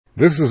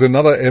This is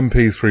another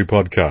MP3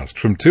 podcast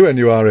from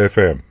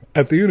 2NURFM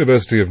at the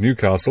University of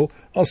Newcastle,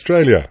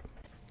 Australia.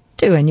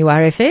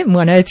 2NURFM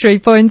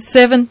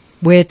 103.7.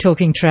 We're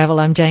talking travel.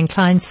 I'm Jane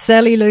Klein.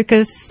 Sally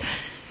Lucas.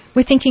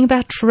 We're thinking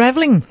about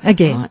travelling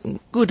again.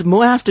 Good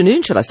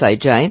afternoon, should I say,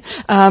 Jane.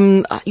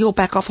 You're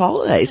back off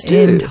holidays too.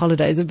 And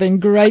holidays have been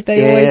great.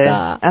 They always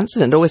are.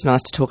 Excellent. Always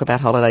nice to talk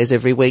about holidays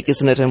every week,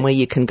 isn't it? And where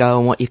you can go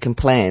and what you can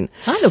plan.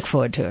 I look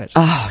forward to it.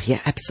 Oh, yeah,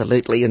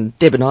 absolutely. And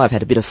Deb and I have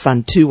had a bit of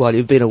fun too while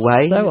you've been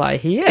away. So I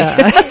hear.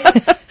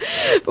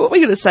 But what we're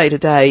going to say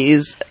today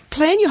is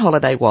plan your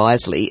holiday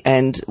wisely,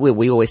 and well,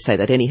 we always say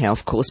that anyhow,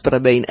 of course, but I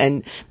mean,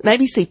 and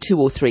maybe see 2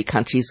 or 3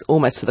 countries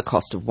almost for the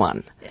cost of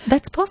one.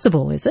 That's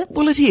possible, is it?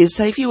 Well, it is.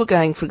 So if you were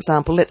going, for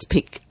example, let's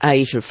pick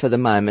Asia for the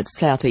moment,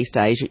 Southeast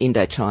Asia,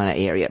 Indochina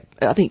area.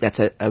 I think that's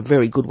a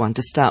very good one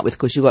to start with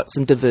because you've got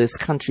some diverse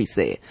countries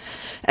there.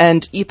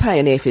 And you pay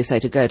an airfare, say,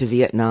 to go to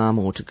Vietnam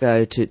or to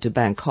go to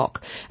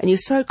Bangkok, and you're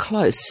so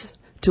close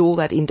to all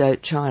that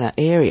Indochina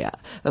area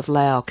of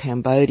Laos,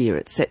 Cambodia,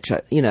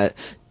 etc., you know,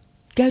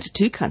 go to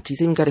 2 countries,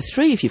 even go to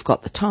 3 if you've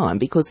got the time,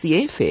 because the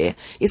airfare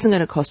isn't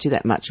going to cost you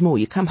that much more.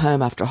 You come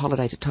home after a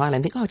holiday to Thailand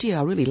and think, oh, gee,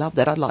 I really love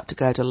that. I'd like to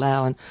go to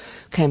Laos and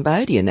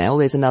Cambodia now. Well,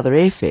 there's another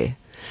airfare.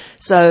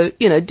 So,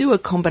 you know, do a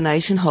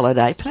combination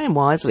holiday, plan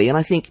wisely, and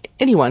I think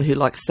anyone who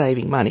likes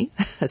saving money,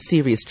 a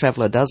serious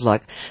traveller does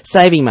like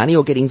saving money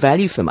or getting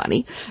value for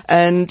money,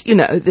 and, you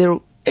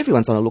know,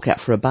 everyone's on a lookout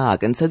for a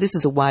bargain, so this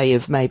is a way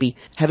of maybe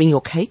having your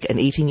cake and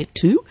eating it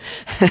too.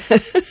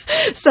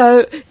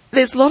 So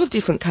there's a lot of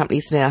different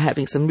companies now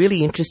having some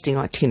really interesting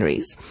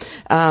itineraries.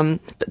 But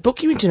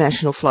book your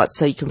international flights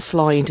so you can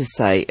fly into,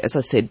 say, as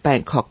I said,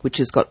 Bangkok, which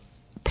has got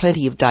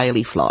plenty of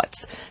daily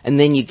flights, and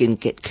then you can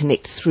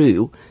connect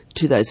through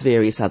to those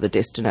various other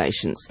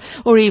destinations.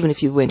 Or even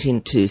if you went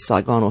into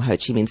Saigon or Ho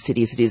Chi Minh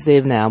City as it is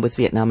there now with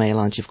Vietnam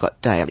Airlines, you've got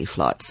daily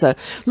flights. So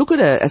look at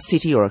a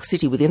city or a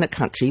city within a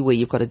country where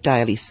you've got a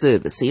daily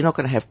service, so you're not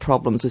going to have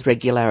problems with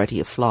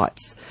regularity of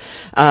flights.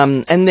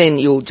 And then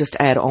you'll just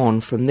add on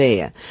from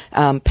there.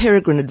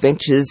 Peregrine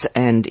Adventures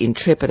and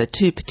Intrepid are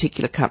 2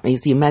 particular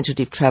companies, the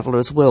Imaginative Traveller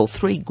as well,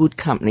 3 good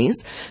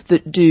companies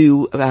that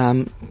do,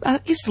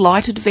 I guess,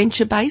 light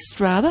adventure based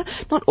rather.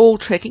 Not all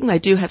trekking, they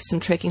do have some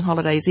trekking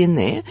holidays in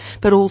there,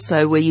 but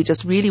also where you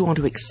just really want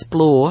to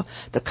explore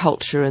the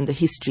culture and the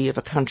history of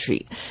a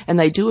country. And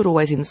they do it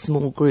always in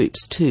small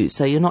groups too,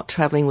 so you're not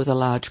travelling with a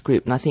large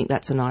group, and I think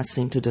that's a nice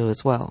thing to do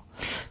as well.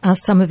 Are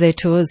some of their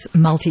tours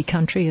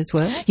multi-country as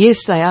well?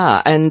 Yes, they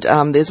are, and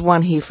there's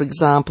one here, for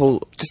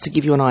example, just to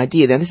give you an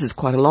idea, now this is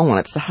quite a long one,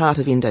 it's the Heart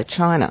of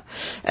Indochina,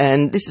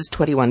 and this is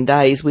 21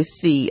 days with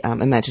the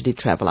Imaginative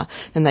Traveller,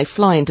 and they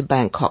fly into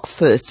Bangkok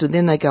first, and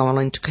then they go on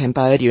into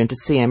Cambodia, into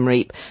Siem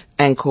Reap,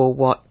 Angkor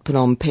Wat,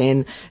 Phnom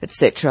Penh,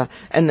 etc.,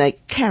 and they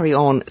carry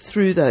on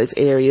through those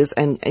areas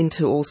and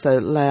into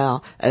also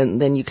Laos, and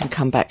then you can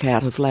come back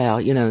out of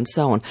Laos, you know, and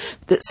so on.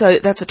 So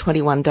that's a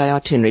 21-day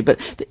itinerary. But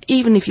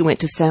even if you went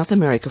to South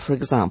America, for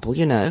example,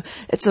 you know,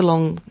 it's a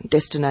long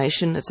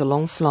destination, it's a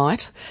long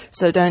flight,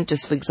 so don't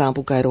just, for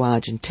example, go to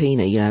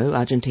Argentina, you know,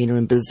 Argentina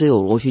and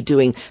Brazil, or if you're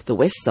doing the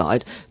west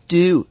side,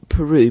 do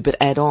Peru, but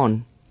add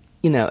on,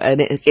 you know, an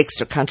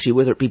extra country,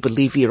 whether it be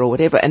Bolivia or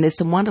whatever. And there's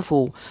some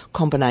wonderful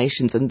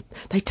combinations, and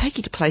they take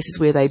you to places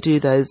where they do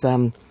those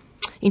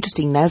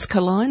interesting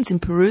Nazca lines in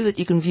Peru that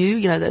you can view,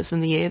 you know, that from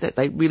the air, that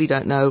they really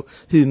don't know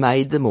who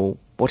made them or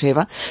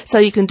whatever. So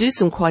you can do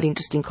some quite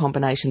interesting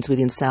combinations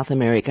within South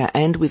America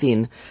and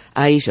within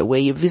Asia, where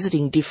you're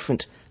visiting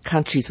different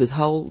countries with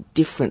whole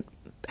different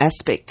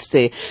aspects.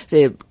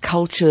 Their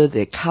culture,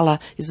 their colour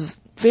is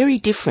very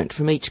different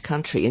from each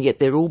country, and yet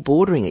they're all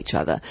bordering each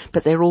other,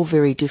 but they're all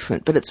very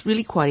different. But it's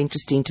really quite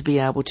interesting to be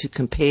able to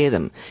compare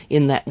them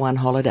in that one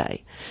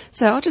holiday.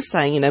 So I'm just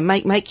saying, you know,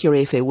 make your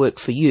airfare work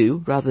for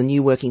you rather than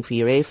you working for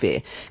your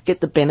airfare. Get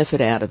the benefit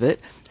out of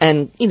it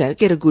and, you know,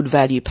 get a good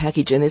value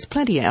package. And there's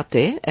plenty out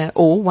there,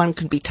 or one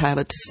can be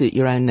tailored to suit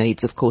your own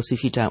needs, of course,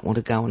 if you don't want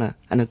to go in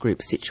a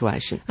group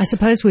situation. I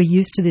suppose we're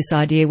used to this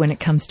idea when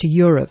it comes to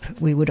Europe.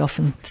 We would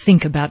often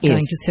think about going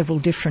to several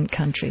different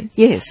countries.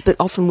 Yes, but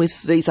often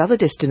with these other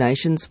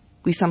destinations,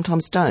 we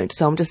sometimes don't.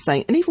 So I'm just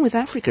saying, and even with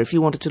Africa, if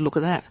you wanted to look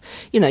at that,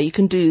 you know, you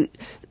can do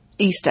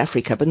East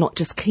Africa, but not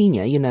just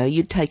Kenya, you know,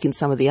 you'd take in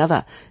some of the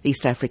other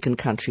East African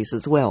countries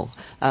as well.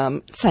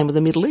 Same with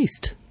the Middle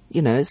East,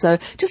 you know. So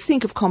just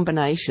think of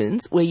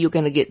combinations where you're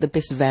going to get the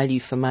best value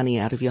for money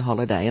out of your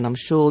holiday, and I'm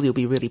sure you'll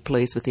be really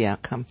pleased with the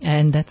outcome.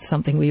 And that's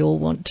something we all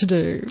want to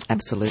do.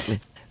 Absolutely.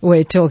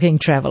 We're talking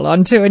travel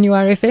on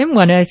 2NURFM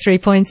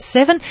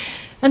 103.7.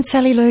 And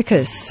Sally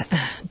Lucas,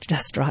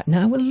 just right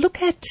now, we'll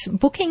look at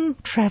booking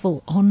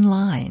travel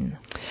online.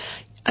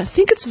 I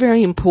think it's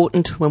very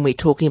important when we're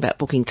talking about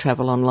booking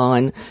travel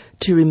online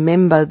to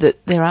remember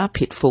that there are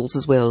pitfalls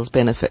as well as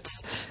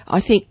benefits. I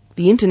think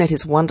the internet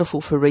is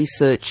wonderful for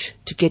research,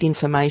 to get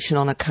information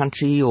on a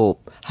country or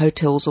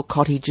hotels or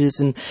cottages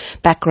and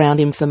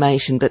background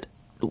information, but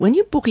when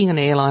you're booking an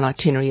airline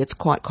itinerary, it's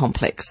quite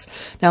complex.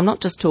 Now, I'm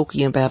not just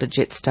talking about a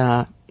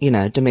Jetstar, you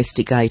know,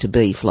 domestic A to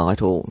B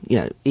flight, or, you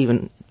know,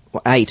 even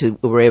to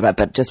wherever,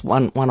 but just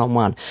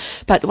one-on-one.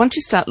 But once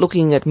you start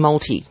looking at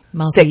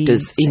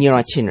multi-sectors in your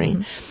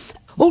itinerary,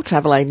 all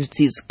travel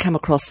agencies come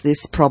across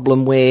this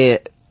problem where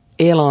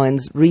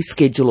airlines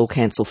reschedule or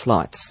cancel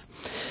flights.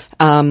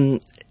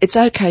 It's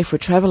okay for a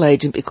travel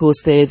agent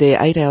because they're there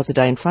 8 hours a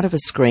day in front of a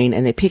screen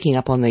and they're picking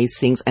up on these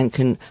things and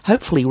can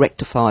hopefully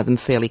rectify them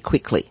fairly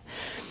quickly.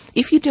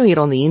 If you're doing it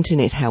on the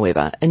internet,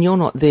 however, and you're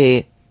not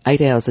there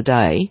 8 hours a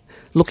day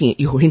looking at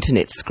your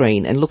internet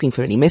screen and looking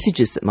for any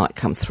messages that might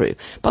come through,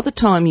 by the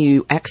time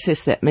you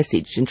access that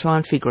message and try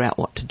and figure out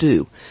what to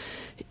do,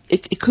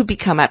 it could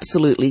become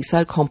absolutely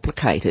so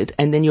complicated,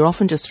 and then you're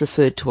often just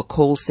referred to a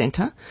call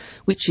centre,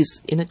 which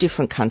is in a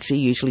different country,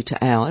 usually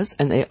to ours,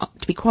 and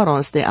to be quite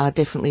honest, there are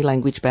definitely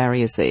language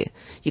barriers there.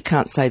 You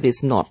can't say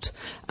there's not,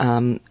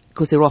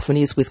 because there often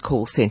is with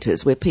call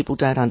centres where people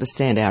don't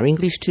understand our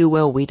English too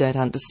well, we don't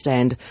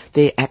understand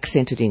their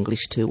accented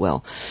English too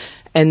well.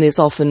 And there's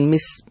often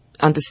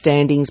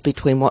misunderstandings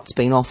between what's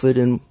been offered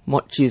and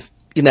what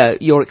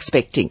you're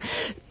expecting.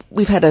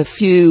 We've had a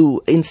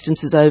few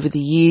instances over the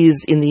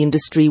years in the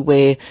industry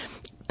where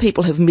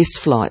people have missed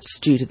flights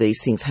due to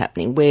these things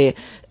happening, where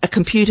a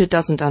computer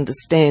doesn't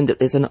understand that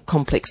there's a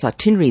complex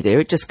itinerary there.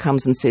 It just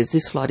comes and says,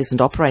 this flight isn't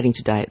operating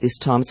today at this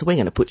time, so we're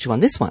going to put you on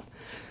this one.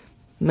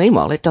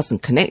 Meanwhile, it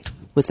doesn't connect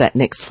with that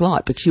next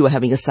flight, but you are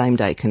having a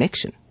same-day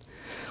connection.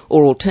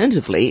 Or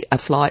alternatively, a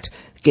flight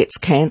gets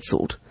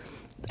cancelled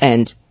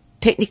and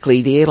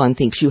technically the airline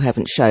thinks you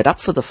haven't showed up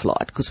for the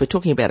flight, because we're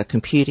talking about a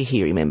computer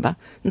here, remember?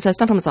 And so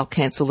sometimes they'll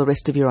cancel the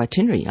rest of your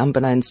itinerary.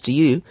 Unbeknownst to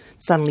you,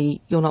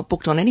 suddenly you're not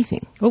booked on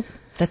anything. Oh,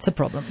 that's a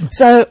problem.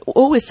 So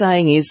all we're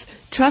saying is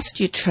trust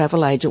your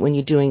travel agent when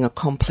you're doing a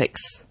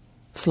complex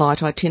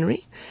flight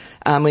itinerary.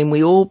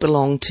 We all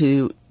belong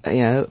to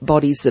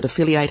bodies that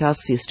affiliate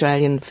us, the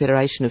Australian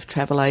Federation of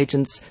Travel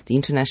Agents, the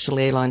International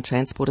Airline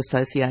Transport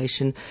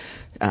Association,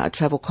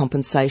 Travel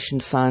Compensation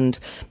Fund,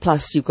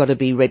 plus you've got to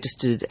be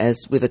registered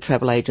as with a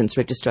travel agent's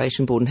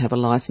registration board and have a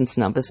licence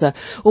number. So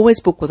always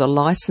book with a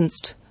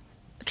licensed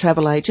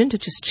travel agent to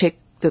just check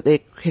that their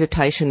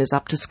accreditation is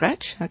up to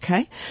scratch,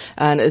 okay?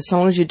 And as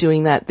long as you're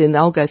doing that, then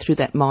they'll go through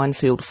that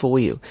minefield for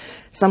you.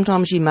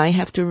 Sometimes you may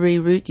have to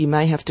reroute, you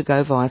may have to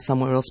go via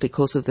somewhere else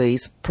because of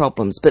these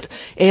problems. But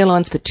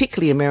airlines,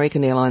 particularly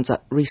American airlines, are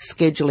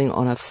rescheduling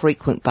on a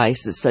frequent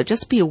basis. So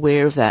just be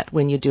aware of that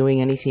when you're doing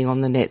anything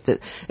on the net,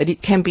 that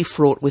it can be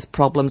fraught with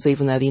problems,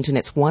 even though the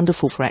internet's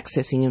wonderful for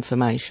accessing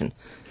information.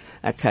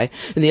 Okay,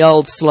 and the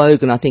old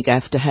slogan I think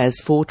AFTA has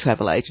for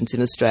travel agents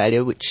in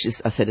Australia, which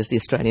is, I said, is the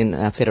Australian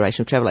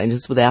Federation of Travel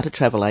Agents, without a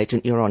travel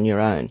agent you're on your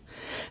own.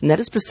 And that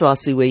is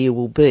precisely where you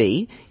will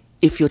be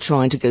if you're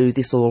trying to do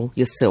this all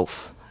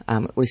yourself.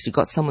 At least you've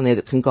got someone there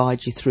that can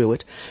guide you through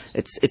it.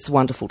 It's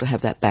wonderful to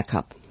have that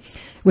backup.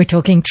 We're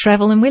talking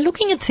travel, and we're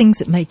looking at things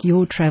that make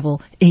your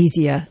travel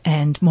easier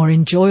and more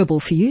enjoyable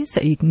for you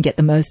so you can get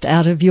the most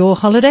out of your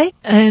holiday.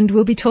 And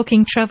we'll be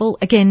talking travel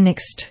again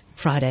next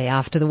Friday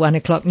after the 1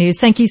 o'clock news.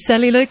 Thank you,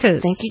 Sally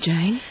Lucas. Thank you,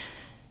 Jane.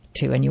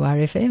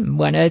 2NURFM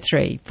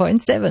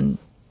 103.7.